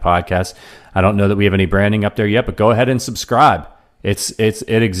Addict podcast. I don't know that we have any branding up there yet, but go ahead and subscribe. It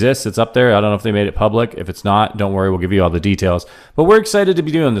exists. It's up there. I don't know if they made it public. If it's not, don't worry. We'll give you all the details. But we're excited to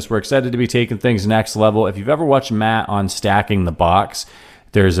be doing this. We're excited to be taking things next level. If you've ever watched Matt on Stacking the Box,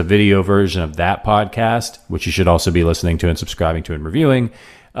 there's a video version of that podcast, which you should also be listening to and subscribing to and reviewing.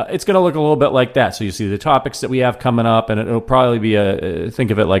 It's going to look a little bit like that. So you see the topics that we have coming up, and it'll probably be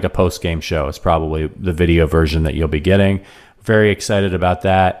think of it like a post-game show. It's probably the video version that you'll be getting. Very excited about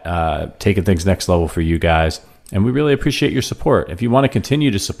that. Taking things next level for you guys. And we really appreciate your support. If you want to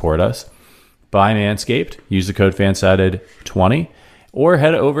continue to support us, buy Manscaped, use the code FANSIDED20, or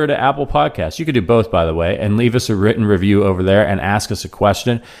head over to Apple Podcasts. You could do both, by the way, and leave us a written review over there and ask us a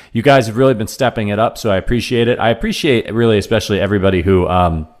question. You guys have really been stepping it up, so I appreciate it. I appreciate really especially everybody who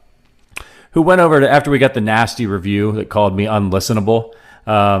went over to, after we got the nasty review that called me unlistenable.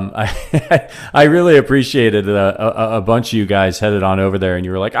 I really appreciated a bunch of you guys headed on over there and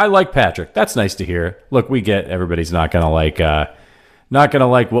you were like, I like Patrick. That's nice to hear. Look, we get everybody's not going to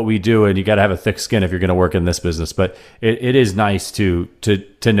like what we do, and you got to have a thick skin if you're going to work in this business. But it is nice to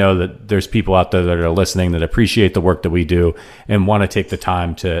know that there's people out there that are listening that appreciate the work that we do and want to take the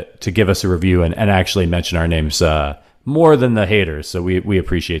time to give us a review and actually mention our names more than the haters. So we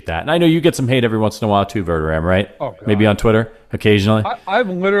appreciate that. And I know you get some hate every once in a while too, Verderam, right? Oh, God. Maybe on Twitter occasionally. I've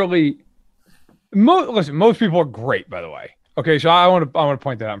literally listen. Most people are great, by the way. Okay, so I want to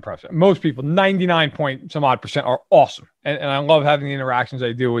point that out in press. Most people, 99% are awesome, and I love having the interactions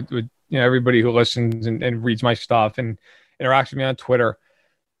I do with everybody who listens and reads my stuff and interacts with me on Twitter.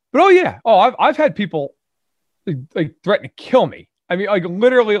 But I've had people like threaten to kill me. I mean, like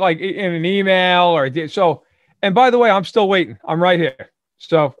literally, like in an email or so. And by the way, I'm still waiting. I'm right here.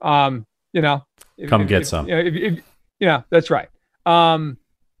 So come get some. That's right.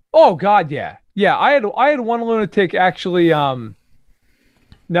 Oh God, yeah. Yeah, I had one lunatic actually. Now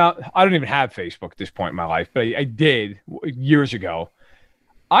I don't even have Facebook at this point in my life, but I did years ago.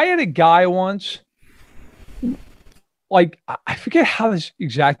 I had a guy once, like I forget how this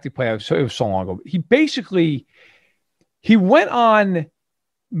exactly played out. So it was so long ago. But he went on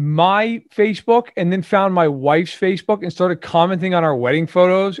my Facebook and then found my wife's Facebook and started commenting on our wedding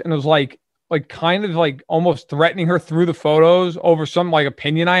photos, and it was like kind of like almost threatening her through the photos over some like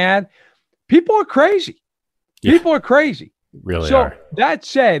opinion I had. People are crazy. Yeah. People are crazy. Really are. That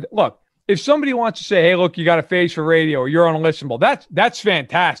said, look, if somebody wants to say, hey, look, you got a face for radio or you're unlistenable, that's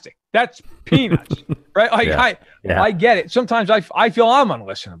fantastic. That's peanuts, right? Like I get it. Sometimes I feel I'm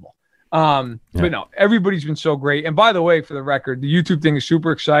unlistenable. But no, everybody's been so great. And by the way, for the record, the YouTube thing is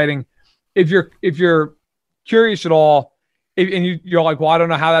super exciting. if you're curious at all, you're like, well, I don't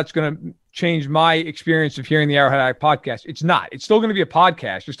know how that's going to change my experience of hearing the Arrowhead Addict podcast. It's not. It's still going to be a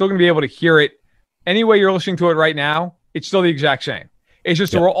podcast. You're still going to be able to hear it any way you're listening to it right now. It's still the exact same. It's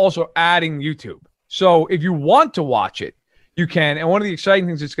just that we're also adding YouTube. So if you want to watch it, you can. And one of the exciting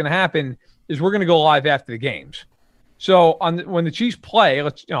things that's going to happen is we're going to go live after the games. So when the Chiefs play,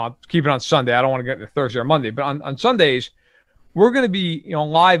 I'll keep it on Sunday. I don't want to get into Thursday or Monday, but on Sundays, we're going to be,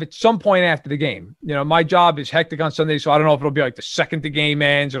 live at some point after the game. My job is hectic on Sunday, so I don't know if it'll be like the second the game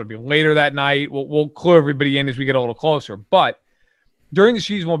ends. It'll be later that night. We'll clue everybody in as we get a little closer. But during the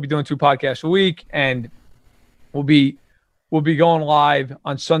season, we'll be doing 2 podcasts a week, and we'll be going live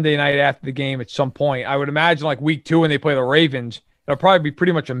on Sunday night after the game at some point. I would imagine like week 2 when they play the Ravens, it'll probably be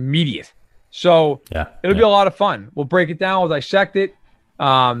pretty much immediate. So it'll be a lot of fun. We'll break it down. We'll dissect it.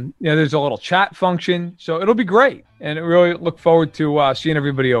 There's a little chat function, so it'll be great, and I really look forward to seeing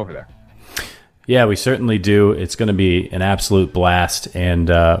everybody over there. Yeah, we certainly do. It's going to be an absolute blast, and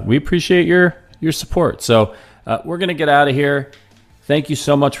we appreciate your support. So we're going to get out of here. Thank you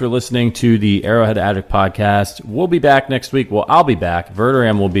so much for listening to the Arrowhead Addict podcast. We'll be back next week. Well, I'll be back.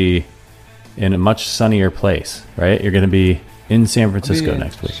 Verderame will be in a much sunnier place, right? You're going to be in San Francisco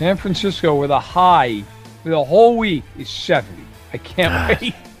next week. San Francisco, where the high for the whole week is 70. I can't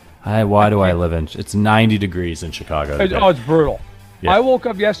wait. Why do I live in? It's 90 degrees in Chicago today. It's brutal. Yeah. I woke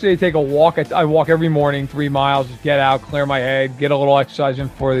up yesterday to take a walk. I walk every morning, 3 miles, just get out, clear my head, get a little exercise in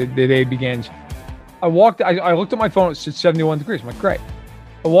before the day begins. I looked at my phone, it said 71 degrees. I'm like, great.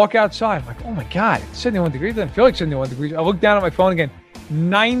 I walk outside. I'm like, oh my God, it's 71 degrees. It doesn't feel like 71 degrees. I look down at my phone again,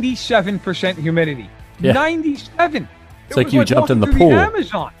 97% humidity. Yeah. 97. It's like you jumped in the pool. The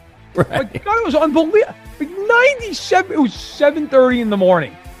Amazon. Right. Like, God, it was unbelievable. Like 97. It was 7:30 in the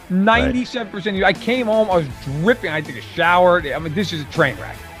morning. 97%. I came home. I was dripping. I took a shower. I mean, this is a train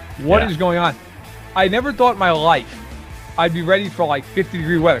wreck. What is going on? I never thought in my life I'd be ready for like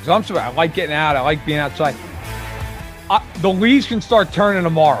 50-degree weather. Because I like getting out. I like being outside. The leaves can start turning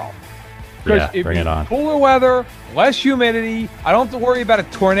tomorrow. Because bring it on. Cooler weather, less humidity. I don't have to worry about a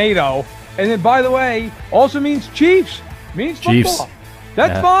tornado. And then, by the way, also means Chiefs. Means Chiefs. Football.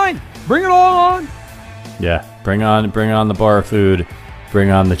 That's fine. Bring it all on. Yeah, bring on the bar food,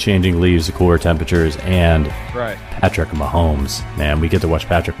 bring on the changing leaves, the cooler temperatures, and Patrick Mahomes. Man, we get to watch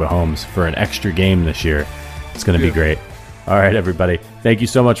Patrick Mahomes for an extra game this year. It's going to be great. All right, everybody. Thank you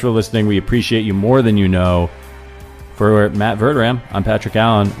so much for listening. We appreciate you more than you know. For Matt Verderame, I'm Patrick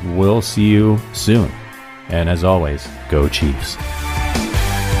Allen. We'll see you soon. And as always, go Chiefs.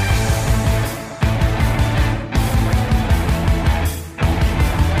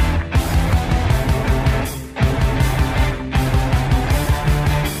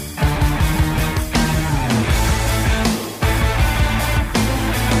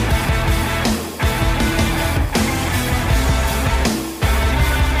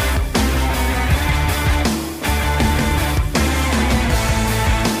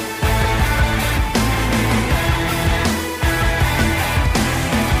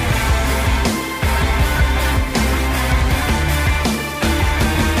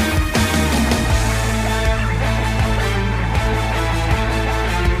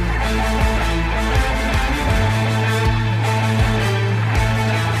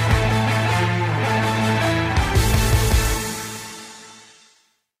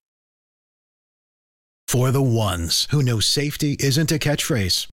 For the ones who know safety isn't a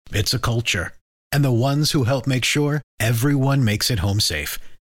catchphrase, it's a culture. And the ones who help make sure everyone makes it home safe.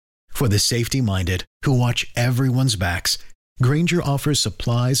 For the safety-minded who watch everyone's backs, Grainger offers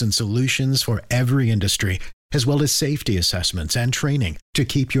supplies and solutions for every industry, as well as safety assessments and training to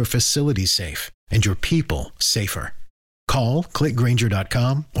keep your facilities safe and your people safer. Call, click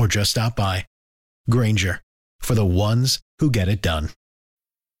Grainger.com, or just stop by. Grainger, for the ones who get it done.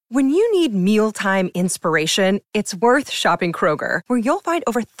 When you need mealtime inspiration, it's worth shopping Kroger, where you'll find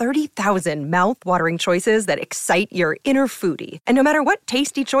over 30,000 mouth-watering choices that excite your inner foodie. And no matter what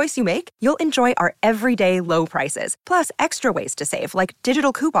tasty choice you make, you'll enjoy our everyday low prices, plus extra ways to save, like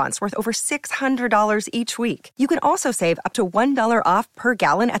digital coupons worth over $600 each week. You can also save up to $1 off per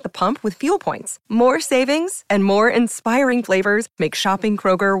gallon at the pump with fuel points. More savings and more inspiring flavors make shopping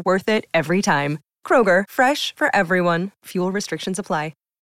Kroger worth it every time. Kroger, fresh for everyone. Fuel restrictions apply.